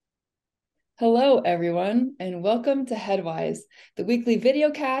Hello, everyone, and welcome to Headwise, the weekly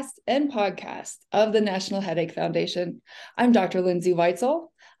videocast and podcast of the National Headache Foundation. I'm Dr. Lindsay Weitzel.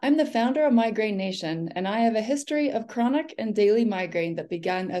 I'm the founder of Migraine Nation, and I have a history of chronic and daily migraine that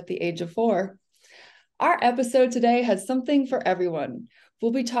began at the age of 4. Our episode today has something for everyone.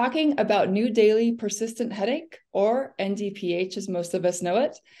 We'll be talking about new daily persistent headache, or NDPH as most of us know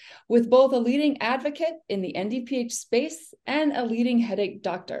it, with both a leading advocate in the NDPH space and a leading headache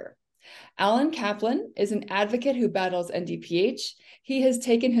doctor. Alan Kaplan is an advocate who battles NDPH. He has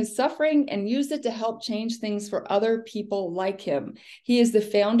taken his suffering and used it to help change things for other people like him. He is the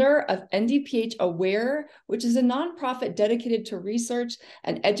founder of NDPH Aware, which is a nonprofit dedicated to research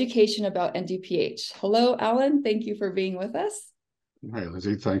and education about NDPH. Hello, Alan. Thank you for being with us. Hi,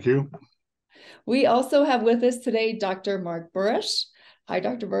 Lizzie. Thank you. We also have with us today Dr. Mark Burish. Hi,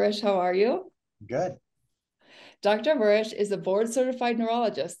 Dr. Burish. How are you? Good. Dr. Burish is a board-certified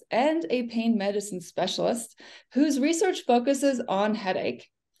neurologist and a pain medicine specialist whose research focuses on headache.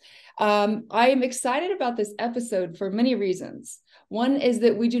 I am excited about this episode for many reasons. One is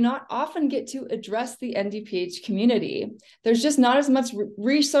that we do not often get to address the NDPH community. There's just not as much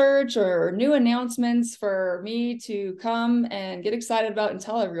research or new announcements for me to come and get excited about and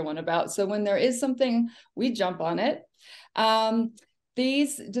tell everyone about. So when there is something, we jump on it.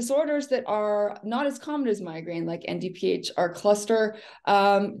 These disorders that are not as common as migraine, like NDPH, are cluster,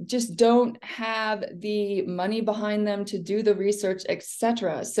 just don't have the money behind them to do the research,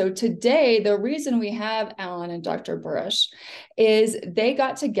 etc. So today, the reason we have Alan and Dr. Burish is they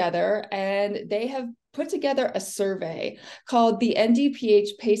got together and they have put together a survey called the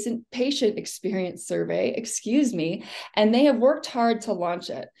NDPH Patient Experience Survey, and they have worked hard to launch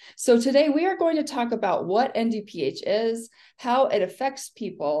it. So today we are going to talk about what NDPH is, how it affects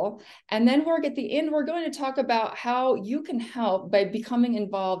people, and then at the end, we're going to talk about how you can help by becoming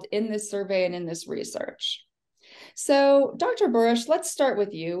involved in this survey and in this research. So, Dr. Burish, let's start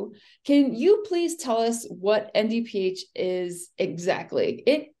with you. Can you please tell us what NDPH is exactly?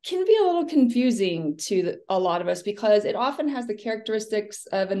 It can be a little confusing to a lot of us because it often has the characteristics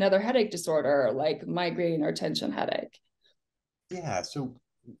of another headache disorder like migraine or tension headache. Yeah, so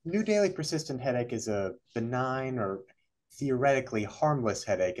new daily persistent headache is a benign or theoretically harmless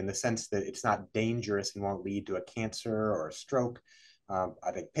headache in the sense that it's not dangerous and won't lead to a cancer or a stroke.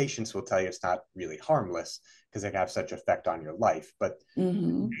 I think patients will tell you it's not really harmless because it can have such effect on your life. But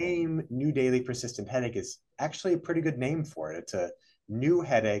the name new daily persistent headache is actually a pretty good name for it. It's a new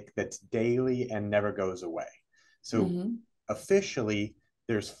headache that's daily and never goes away. So officially,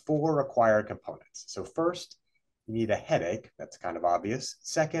 there's 4 required components. So first, you need a headache. That's kind of obvious.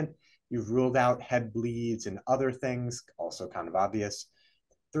 Second, you've ruled out head bleeds and other things, also kind of obvious.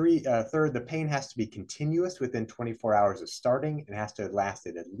 Third, the pain has to be continuous within 24 hours of starting and has to have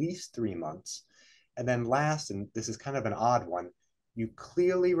lasted at least 3 months. And then last, and this is kind of an odd one, you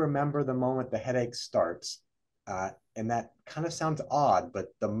clearly remember the moment the headache starts. And that kind of sounds odd, but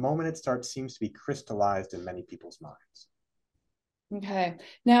the moment it starts seems to be crystallized in many people's minds. Okay.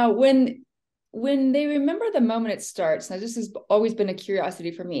 Now, when they remember the moment it starts, now this has always been a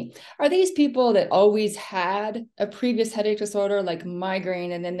curiosity for me. Are these people that always had a previous headache disorder like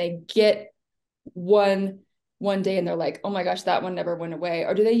migraine and then they get one day and they're like, oh my gosh, that one never went away?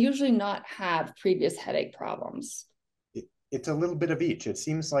 Or do they usually not have previous headache problems? It's a little bit of each. It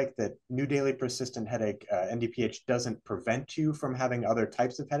seems like that new daily persistent headache, NDPH, doesn't prevent you from having other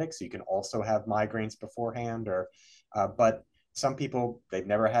types of headaches. So you can also have migraines beforehand, but some people, they've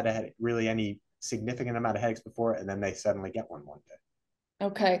never had really any significant amount of headaches before, and then they suddenly get one day.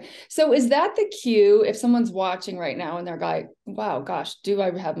 Okay. So is that the cue if someone's watching right now and they're like, wow, gosh, do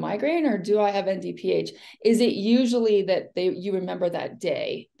I have migraine or do I have NDPH? Is it usually that you remember that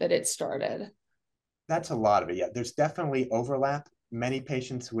day that it started? That's a lot of it. Yeah, there's definitely overlap. Many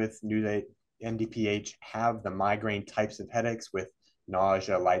patients with new day NDPH have the migraine types of headaches with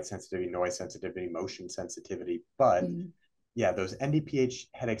nausea, light sensitivity, noise sensitivity, motion sensitivity. But yeah, those NDPH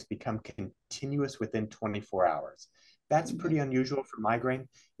headaches become continuous within 24 hours. That's pretty unusual for migraine.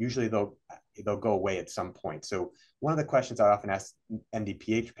 Usually they'll go away at some point. So one of the questions I often ask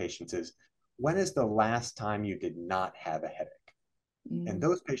NDPH patients is, when is the last time you did not have a headache? And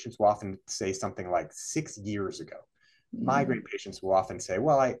those patients will often say something like 6 years ago. Migraine patients will often say,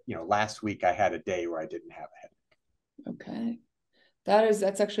 well, last week I had a day where I didn't have a headache. Okay.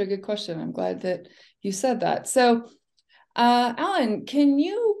 That's actually a good question. I'm glad that you said that. So Alan, can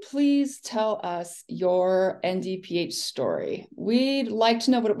you please tell us your NDPH story? We'd like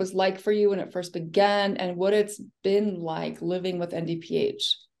to know what it was like for you when it first began and what it's been like living with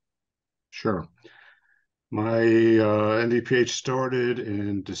NDPH. Sure. My NDPH started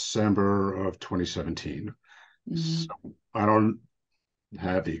in December of 2017. Mm-hmm. So I don't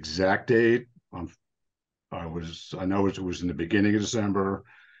have the exact date. I know it was in the beginning of December,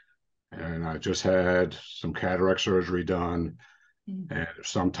 and I just had some cataract surgery done, and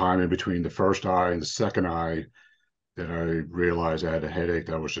sometime in between the first eye and the second eye that I realized I had a headache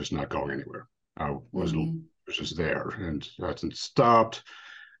that was just not going anywhere. I wasn't Mm-hmm. it was just there and it hasn't stopped,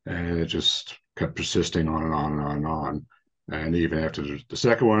 and it just kept persisting on and on and on and on. And even after the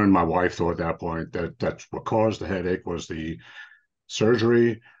second one, my wife thought at that point that that's what caused the headache was the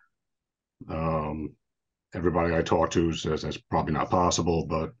surgery. Um, Everybody I talk to says that's probably not possible,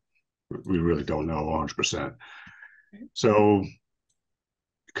 but we really don't know 100%. So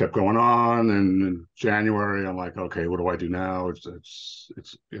it kept going on, and in January, I'm like, okay, what do I do now? It's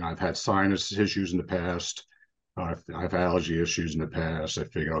I've had sinus issues in the past. I've allergy issues in the past. I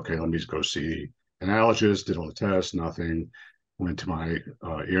figured, okay, let me just go see an allergist. Did all the tests, nothing. Went to my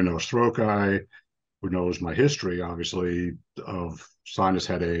ear, nose, throat guy, who knows my history, obviously, of sinus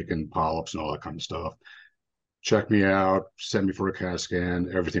headache and polyps and all that kind of stuff. Checked me out, sent me for a CAT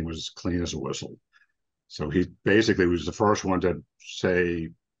scan. Everything was clean as a whistle. So he basically was the first one to say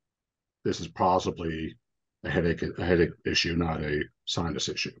this is possibly a headache issue, not a sinus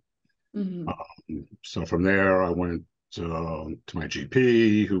issue. Mm-hmm. So from there, I went to my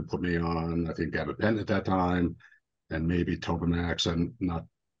GP, who put me on, I think, gabapentin at that time, and maybe Topamax. I'm not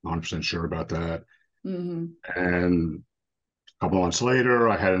 100% sure about that. Mm-hmm. And a couple months later,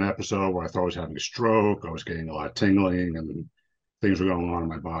 I had an episode where I thought I was having a stroke. I was getting a lot of tingling, and things were going on in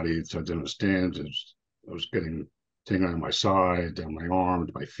my body. So I didn't understand. I was getting tingling on my side, down my arms,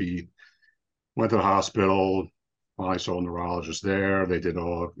 my feet. Went to the hospital. Finally saw a neurologist there. They did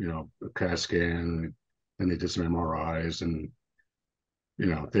all, a CAT scan, and they did some MRIs, and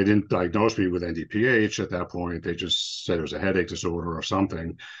they didn't diagnose me with NDPH at that point. They just said it was a headache disorder or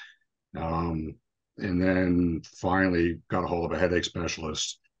something. Um, and then finally got a hold of a headache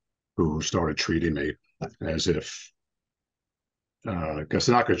specialist who started treating me as if, I guess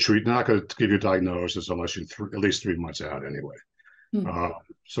they're not going to give you a diagnosis unless you're at least 3 months out anyway. Uh,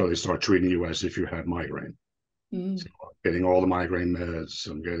 so they start treating you as if you had migraine. Mm-hmm. So I'm getting all the migraine meds.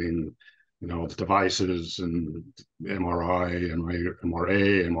 I'm getting, the devices and MRI,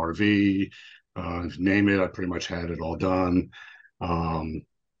 MRA, MRV, name it. I pretty much had it all done. Um,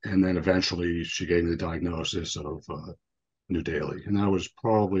 and then eventually she gave me the diagnosis of New Daily. And that was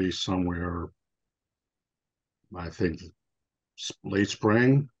probably somewhere, I think, late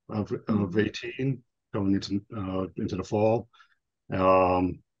spring of 18, going into the fall.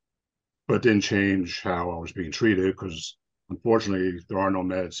 Um, but didn't change how I was being treated because unfortunately there are no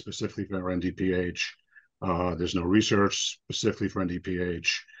meds specifically for NDPH. There's no research specifically for NDPH,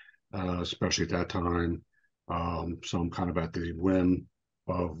 especially at that time. So I'm kind of at the whim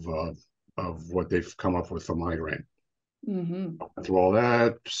of what they've come up with for migraine. Mm-hmm. Through all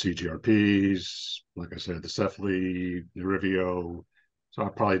that, CGRPs, like I said, the Cephalid, Nerivio. So I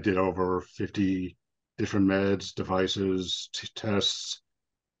probably did over 50 different meds, devices, tests.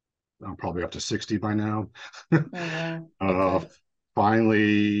 I'm probably up to 60 by now. Oh, wow. uh, Okay.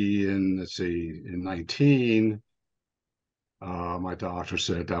 Finally, in 19, my doctor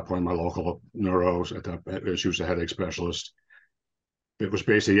said at that point, my local neuro, she was a headache specialist. It was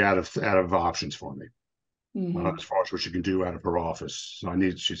basically out of options for me Mm-hmm. as far as what she can do out of her office. So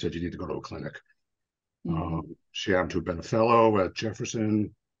she said, you need to go to a clinic. Mm-hmm. She happened to have been a fellow at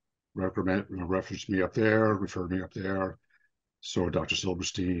Jefferson, referenced me up there, referred me up there, saw Dr.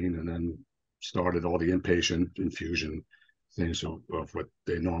 Silverstein, and then started all the inpatient infusion things of what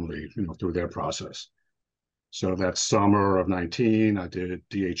they normally, through their process. So that summer of 19, I did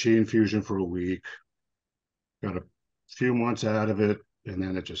DHE infusion for a week, got a few months out of it, and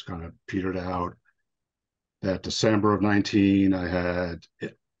then it just kind of petered out. That December of 19, I had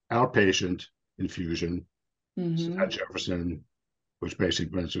outpatient infusion Mm-hmm. at Jefferson, which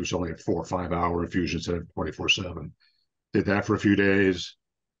basically it was only a 4 or 5 hour infusion instead of 24/7. Did that for a few days,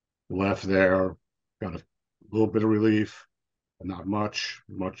 left there, got a little bit of relief, not much,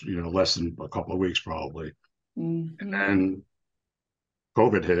 less than a couple of weeks probably. Mm-hmm. And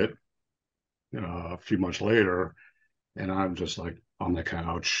COVID hit a few months later, and I'm just like on the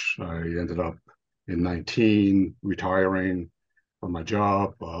couch. I ended up in 19 retiring from my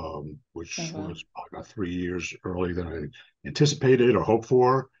job, which Uh-huh. was probably about 3 years earlier than I anticipated or hoped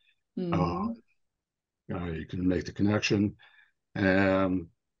for. Uh, Mm-hmm. you can make the connection. And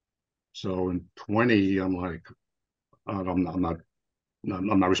so in 20, I'm like, I'm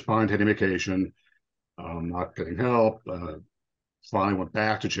not responding to any medication. I'm not getting help. Finally went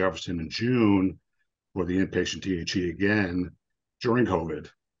back to Jefferson in June for the inpatient DHE again during COVID,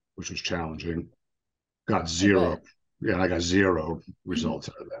 which was challenging. Got I zero. bet. Yeah, I got zero results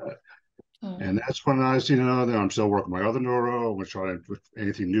out of that. Oh. And that's when I was, I'm still working my other neuro. We're trying to, if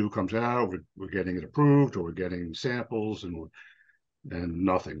anything new comes out, we're getting it approved, or we're getting samples, and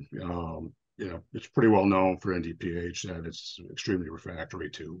nothing. It's pretty well known for NDPH that it's extremely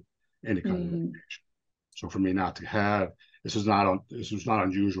refractory to any kind of Mm-hmm. medication. So for me not to have, this is not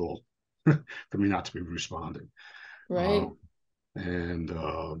unusual for me not to be responding. Right. And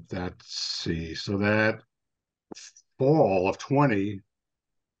let's see, so that fall of 20,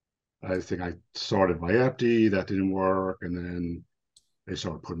 I think I started my EPD, that didn't work, and then they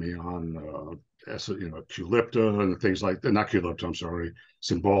started putting me on Qulipta and things like that. Not Qulipta, I'm sorry,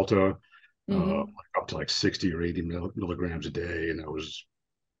 Cymbalta, Mm-hmm. up to like 60 or 80 milligrams a day, and that was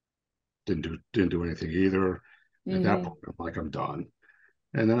didn't do anything either. At that Mm-hmm. point, I'm like, I'm done.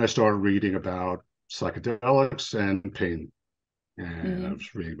 And then I started reading about psychedelics and pain. And I Mm-hmm.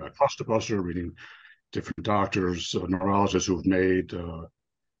 was reading about clusterbuster, reading different doctors, neurologists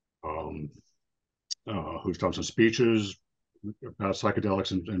um, who've done some speeches about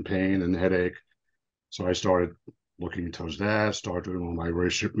psychedelics and pain and headache. So I started looking towards that, started doing all my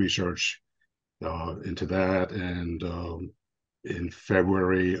research into that. And in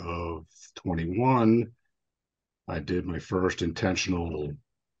February of 21, I did my first intentional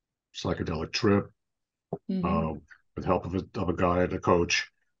psychedelic trip Mm-hmm. uh, with help of a guide, a coach,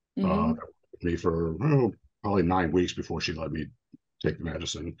 Mm-hmm. that worked with me for probably 9 weeks before she let me take the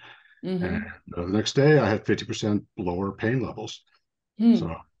medicine. And Mm-hmm. the next day, I had 50% lower pain levels. So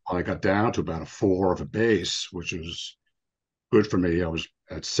Hmm. I got down to about a 4 of a base, which was good for me. I was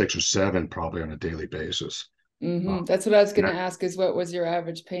at 6 or 7 probably on a daily basis. Uh, Mm-hmm. That's what I was going to that, ask, is what was your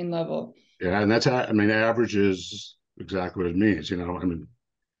average pain level? yeah, and I mean, average is exactly what it means. I mean,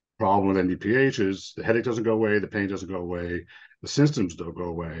 problem with NDPH is the headache doesn't go away, the pain doesn't go away, the symptoms don't go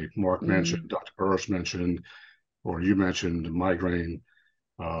away. Mark mentioned, Mm-hmm. Dr. Burris mentioned, or you mentioned migraine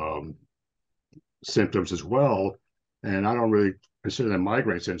um, symptoms as well. And I don't really consider them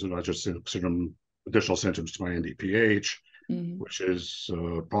migraine symptoms. I just consider them additional symptoms to my NDPH, Mm-hmm. which is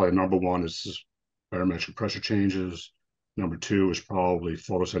probably number one is barometric pressure changes. Number two is probably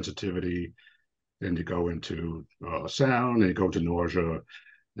photosensitivity. Then you go into sound, and you go into nausea,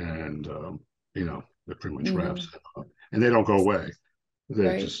 and it pretty much Mm-hmm. wraps it up. And they don't go away.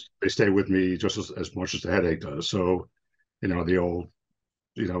 Right. They stay with me just as much as the headache does. So, the old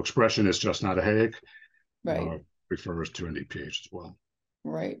expression is just not a headache Right. uh, refers to NDPH as well.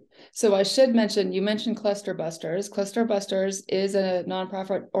 Right. So I should mention, you mentioned Cluster Busters. Cluster Busters is a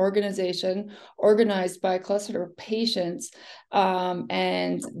nonprofit organization organized by cluster patients,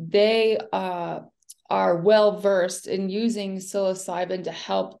 and they are well versed in using psilocybin to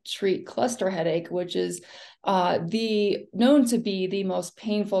help treat cluster headache, which is the known to be the most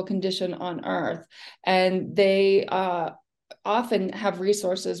painful condition on earth. And they often have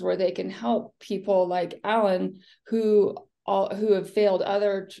resources where they can help people like Alan, who have failed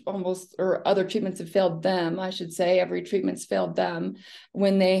other treatments have failed them, I should say. Every treatment's failed them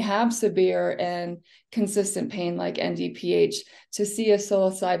when they have severe and consistent pain like NDPH, to see if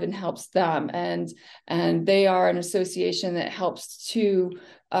psilocybin helps them. And they are an association that helps to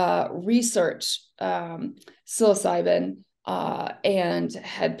research psilocybin and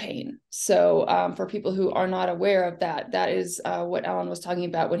head pain. So for people who are not aware of that, that is what Alan was talking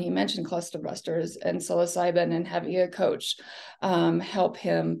about when he mentioned cluster busters and psilocybin, and having a coach help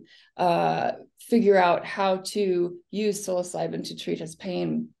him figure out how to use psilocybin to treat his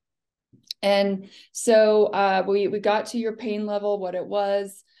pain. And so we got to your pain level, what it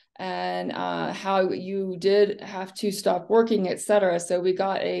was, and how you did have to stop working, etc. So we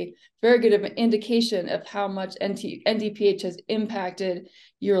got a very good of an indication of how much NDPH has impacted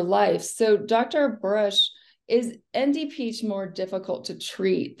your life. So Dr. Burush, is NDPH more difficult to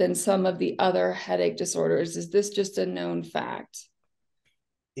treat than some of the other headache disorders? Is this just a known fact?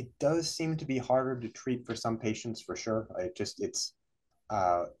 It does seem to be harder to treat for some patients, for sure. It's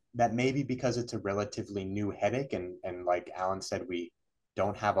uh, that may be because it's a relatively new headache, and like Alan said, we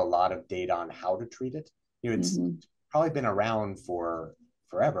don't have a lot of data on how to treat it. It's Mm-hmm. probably been around for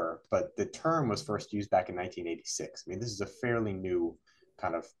forever, but the term was first used back in 1986. I mean, this is a fairly new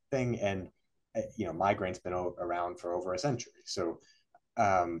kind of thing, and migraine's been around for over a century. So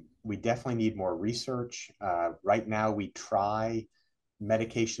we definitely need more research. Right now, we try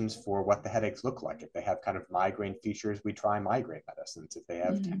medications for what the headaches look like. If they have kind of migraine features, we try migraine medicines. If they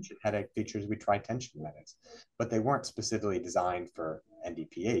have Mm-hmm. tension headache features, we try tension medicines. But they weren't specifically designed for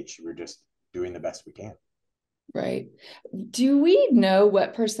NDPH. We're just doing the best we can. Right. Do we know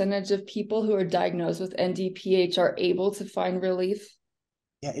what percentage of people who are diagnosed with NDPH are able to find relief?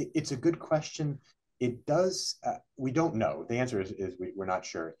 Yeah, it's a good question. It does, we don't know. The answer is we're not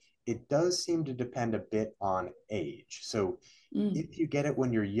sure. It does seem to depend a bit on age. So Mm, if you get it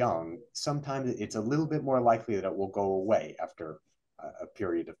when you're young, sometimes it's a little bit more likely that it will go away after a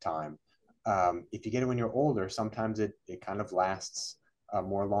period of time. If you get it when you're older, sometimes it kind of lasts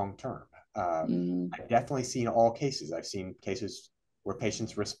more long term. mm, I've definitely seen all cases. I've seen cases where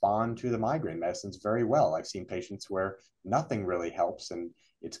patients respond to the migraine medicines very well. I've seen patients where nothing really helps and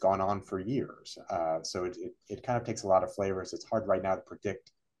it's gone on for years. So it kind of takes a lot of flavors. It's hard right now to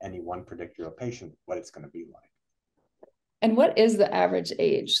predict any one particular patient what it's going to be like. and what is the average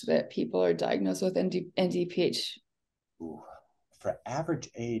age that people are diagnosed with NDPH? Ooh, for average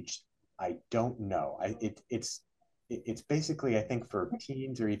age, I don't know. It's basically, I think, for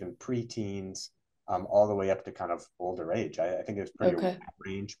teens or even preteens, all the way up to kind of older age. I think it's pretty wide Okay.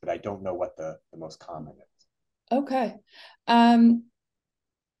 range, but I don't know what the most common is. Okay. Um,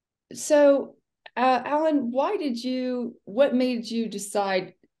 so, Alan, what made you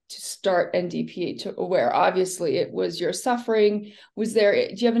decide to start NDPH Aware? Obviously, it was your suffering. Do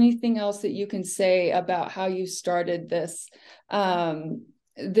you have anything else that you can say about how you started this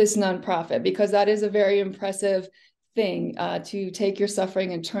nonprofit? Because that is a very impressive thing, to take your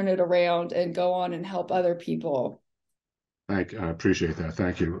suffering and turn it around and go on and help other people. I appreciate that.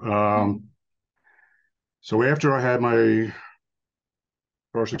 Thank you. So after I had my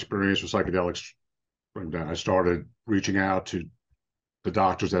first experience with psychedelics, and I started reaching out to the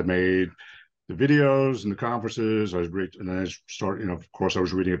doctors that made the videos and the conferences. And then I started, of course, I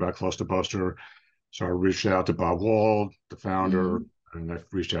was reading about Cluster Buster. So I reached out to Bob Wald, the founder, Mm-hmm. and I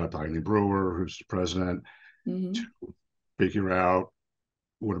reached out to Eileen Brewer, who's the president, to Mm-hmm. figure out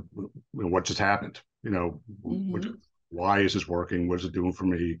what just happened. Mm-hmm. Why is this working? What is it doing for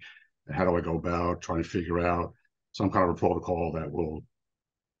me? And how do I go about trying to figure out some kind of a protocol that will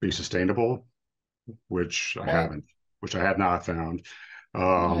be sustainable, which I Right. haven't, which I have not found. Okay.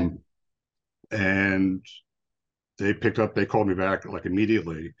 Um, and they called me back like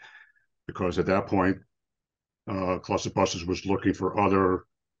immediately because at that point, Cluster Busters was looking for other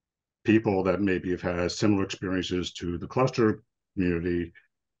people that maybe have had similar experiences to the cluster community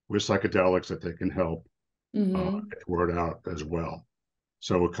with psychedelics that they can help Mm-hmm. get the word out as well.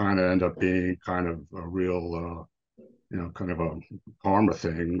 So it kind of ended up being kind of a real, kind of a karma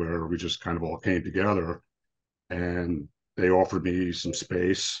thing where we just kind of all came together and they offered me some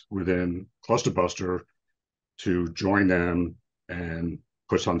space within Clusterbuster to join them and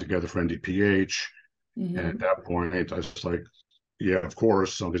put something together for NDPH. And at Mm-hmm. that point, I was like, yeah, of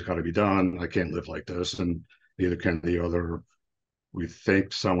course, something's got to be done. I can't live like this. And neither can the other. We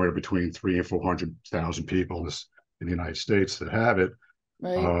think somewhere between 300,000 and 400,000 people in the United States that have it.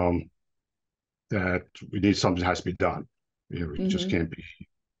 Right. Um, that we need something that has to be done. We just Mm-hmm.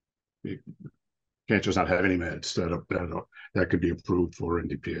 we can't just not have any meds that could be approved for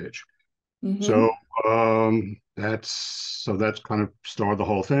NDPH. So Mm-hmm. that's kind of started the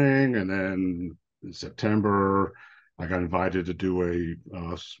whole thing, and then in September I got invited to do a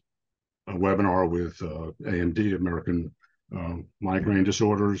webinar with AMD, American Migraine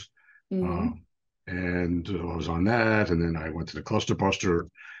Disorders, Mm-hmm. um, and I was on that, and then I went to the Cluster Buster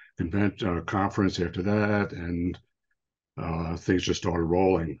conference after that, and things just started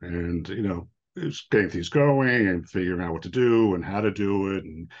rolling, and it's getting things going and figuring out what to do and how to do it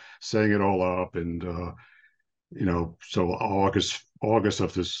and setting it all up, and so August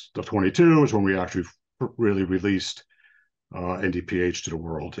of 22 is when we actually really released NDPH to the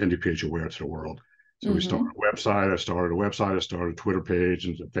world, NDPH Aware to the world. So we started Mm-hmm. a website. I started a Twitter page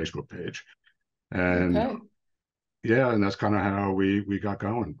and a Facebook page, and Okay. yeah, and that's kind of how we got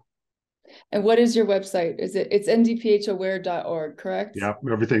going. And what is your website? It's ndphaware.org, correct? Yeah,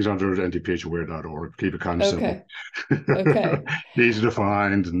 everything's under ndphaware.org. Keep it kind of simple, Okay. Okay. easy to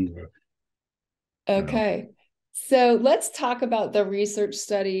find, and you know. Okay. So let's talk about the research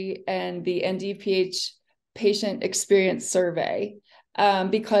study and the NDPH patient experience survey,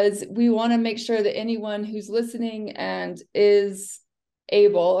 because we want to make sure that anyone who's listening and is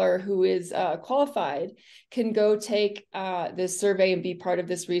able or who is qualified can go take this survey and be part of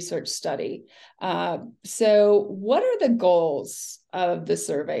this research study. So what are the goals of the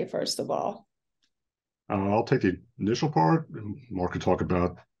survey, first of all? I'll take the initial part, and Mark can talk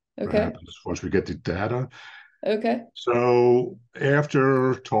about what Okay. happens once we get the data. Okay. So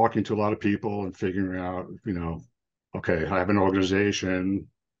after talking to a lot of people and figuring out, okay, I have an organization,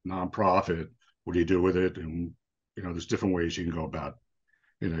 nonprofit. What do you do with it? And there's different ways you can go about.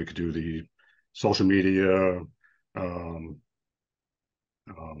 You could do the social media. um,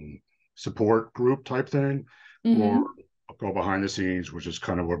 support group type thing, or Mm-hmm. go behind the scenes, which is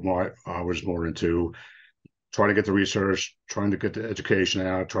kind of what I was more into, trying to get the research, trying to get the education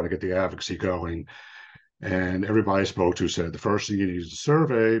out, trying to get the advocacy going. And everybody I spoke to said the first thing you need is a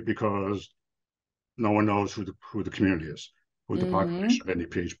survey, because no one knows who the community is, who the population Mm-hmm. of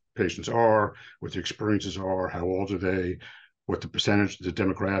NDPH patients are, what the experiences are, how old are they, what the percentage, the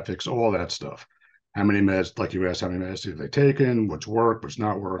demographics, all that stuff. How many meds, like you asked, how many meds have they taken, what's worked, what's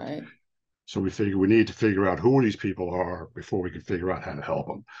not worked. Right. So we figure we need to figure out who these people are before we can figure out how to help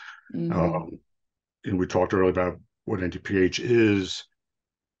them. Mm-hmm. Um, and we talked earlier about what NDPH is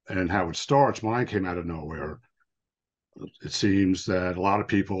and how it starts. Mine came out of nowhere. It seems that a lot of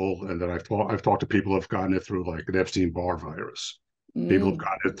people, and that I've talked to people who have gotten it through like an Epstein-Barr virus. People have Mm-hmm.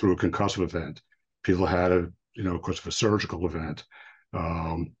 gotten it through a concussive event. People had it, because of a surgical event.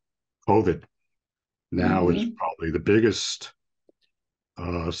 Um, COVID now is Mm-hmm. probably the biggest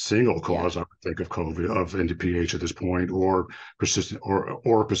single Yeah. cause I would think of COVID, of NDPH at this point, or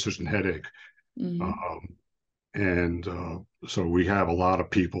persistent headache. Mm-hmm. Um, and so we have a lot of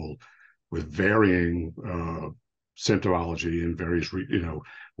people with varying symptomology and various,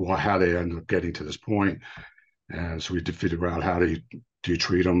 how they end up getting to this point. And so we did figure out how do you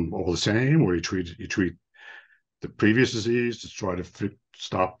treat them all the same, or you treat the previous disease to try to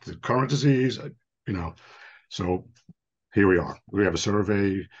stop the current disease, you know. So here we are. We have a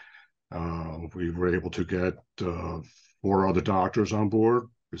survey. We were able to get 4 other doctors on board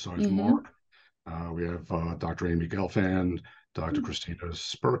besides Mm-hmm. Mark. We have Dr. Amy Gelfand, Dr. Christina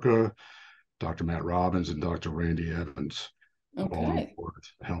Spurka, Dr. Matt Robbins, and Dr. Randy Evans, all on Okay. board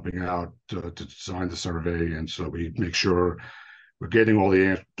helping out to design the survey. And so we make sure we're getting all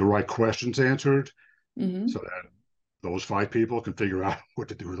the right questions answered, so Mm-hmm. that those 5 people can figure out what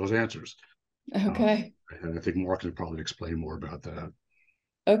to do with those answers. Uh, Okay. and I think Mark can probably explain more about that.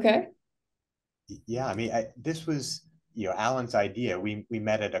 Okay. Yeah, I mean, this was Alan's idea. We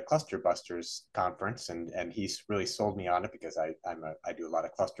met at a Cluster Busters conference, and he's really sold me on it because I do a lot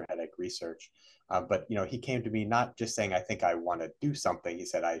of cluster headache research. But he came to me not just saying I think I want to do something. He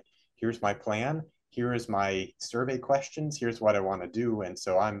said, here's my plan. Here is my survey questions. Here's what I want to do. And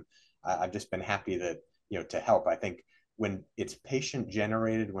so I've just been happy that to help. I think when it's patient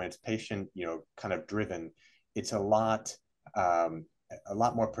generated, when it's patient kind of driven, it's um, a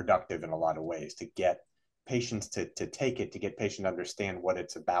lot more productive in a lot of ways to get patients to take it, to get patient to understand what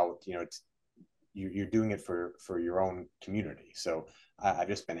it's about. It's you're doing it for your own community. So I've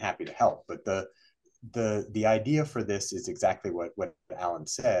just been happy to help. But the idea for this is exactly what Alan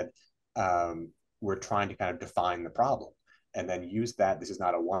said. We're trying to kind of define the problem and then use that. This is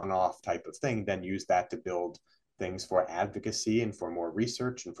not a one-off type of thing. Then use that to build things for advocacy and for more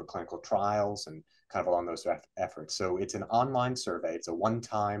research and for clinical trials and kind of along those efforts. So it's an online survey. It's a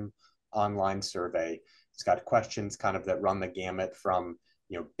one-time online survey. It's got questions kind of that run the gamut from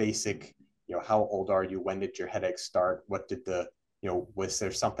basic, how old are you? When did your headaches start? What did was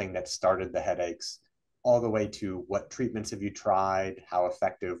there something that started the headaches? All the way to what treatments have you tried? How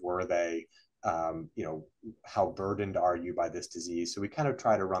effective were they? How burdened are you by this disease? So we kind of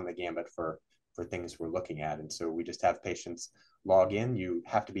try to run the gamut for things we're looking at. And so we just have patients log in. You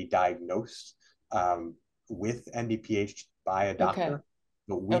have to be diagnosed with NDPH by a Okay. doctor,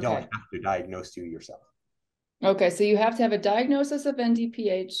 but we don't Okay. have to diagnose you yourself. Okay. So you have to have a diagnosis of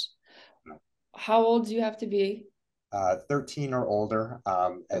NDPH. How old do you have to be? 13 or older.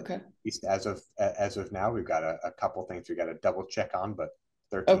 At Okay. least as of now, we've got a couple things we got to double check on, but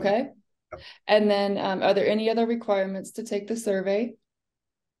 13. Okay. And then are there any other requirements to take the survey?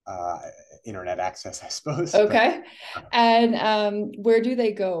 Uh, Internet access, I suppose. Okay. But, And where do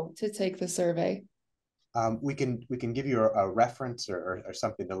they go to take the survey? we can give you a reference or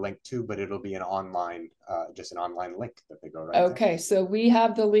something to link to, but it'll be an online, just an online link that they go right there. Okay, so we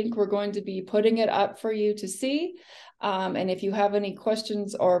have the link. We're going to be putting it up for you to see. And if you have any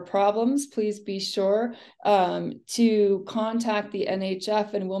questions or problems, please be sure to contact the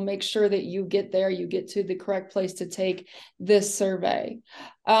NHF, and we'll make sure that you get there, you get to the correct place to take this survey.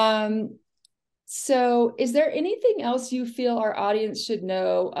 So is there anything else you feel our audience should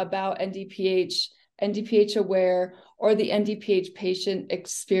know about NDPH, NDPH Aware, or the NDPH Patient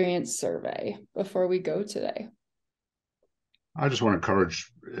Experience Survey before we go today? I just want to encourage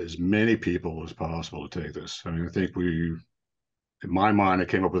as many people as possible to take this. I mean, I think in my mind, I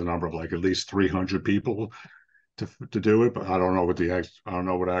came up with a number of like at least 300 people to do it, but I don't know I don't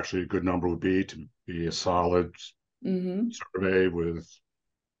know what actually a good number would be to be a solid Mm-hmm. survey with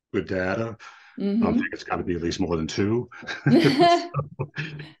good data. I think it's got to be at least more than 2.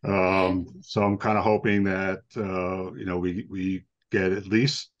 So I'm kind of hoping that we get at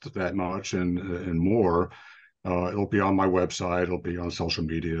least that much and more. It'll be on my website. It'll be on social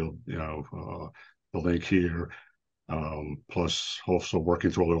media. The link here. Plus, also working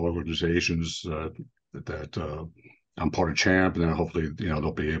through all the organizations that I'm part of CHAMP, and then hopefully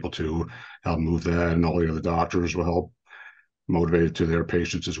they'll be able to help move that, and all the other doctors will help motivate it to their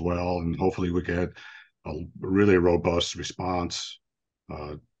patients as well, and hopefully we get a really robust response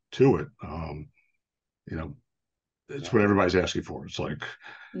to it. It's what everybody's asking for. It's like,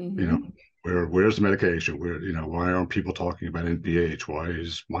 where's the medication? Why aren't people talking about NDPH? Why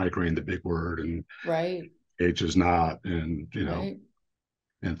is migraine the big word and right H is not? And right.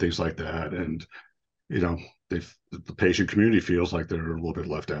 and things like that. And the patient community feels like they're a little bit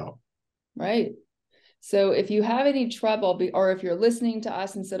left out. Right. So if you have any trouble, or if you're listening to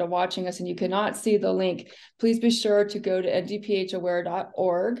us instead of watching us and you cannot see the link, please be sure to go to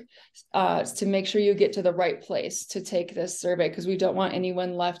ndphaware.org to make sure you get to the right place to take this survey, because we don't want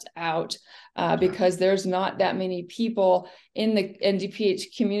anyone left out, because there's not that many people in the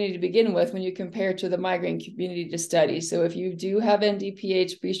NDPH community to begin with when you compare to the migraine community to study. So if you do have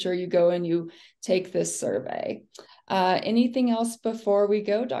NDPH, be sure you go and you take this survey. Anything else before we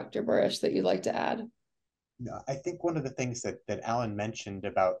go, Dr. Burish, that you'd like to add? I think one of the things that Alan mentioned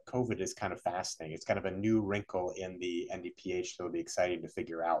about COVID is kind of fascinating. It's kind of a new wrinkle in the NDPH that will be exciting to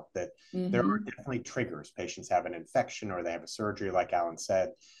figure out, that there are definitely triggers. Patients have an infection or they have a surgery, like Alan said.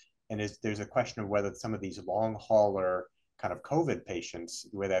 And there's a question of whether some of these long hauler kind of COVID patients,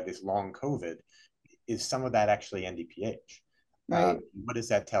 where they have this long COVID, is some of that actually NDPH? Right. What does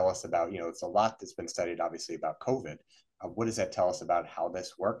that tell us about, it's a lot that's been studied obviously about COVID. What does that tell us about how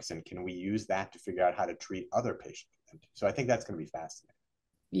this works? And can we use that to figure out how to treat other patients? So I think that's going to be fascinating.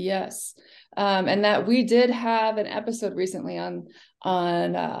 Yes. And that we did have an episode recently on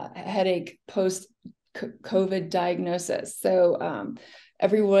headache post COVID diagnosis. So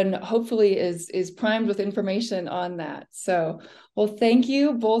everyone hopefully is primed with information on that. So, well, thank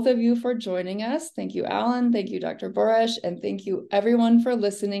you, both of you, for joining us. Thank you, Alan. Thank you, Dr. Burish. And thank you, everyone, for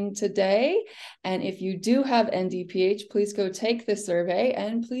listening today. And if you do have NDPH, please go take the survey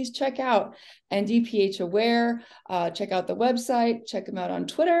and please check out NDPH Aware. Check out the website, check them out on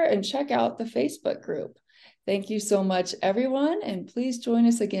Twitter, and check out the Facebook group. Thank you so much, everyone. And please join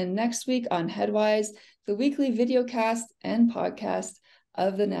us again next week on Headwise, the weekly videocast and podcast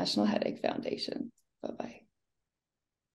of the National Headache Foundation. Bye-bye.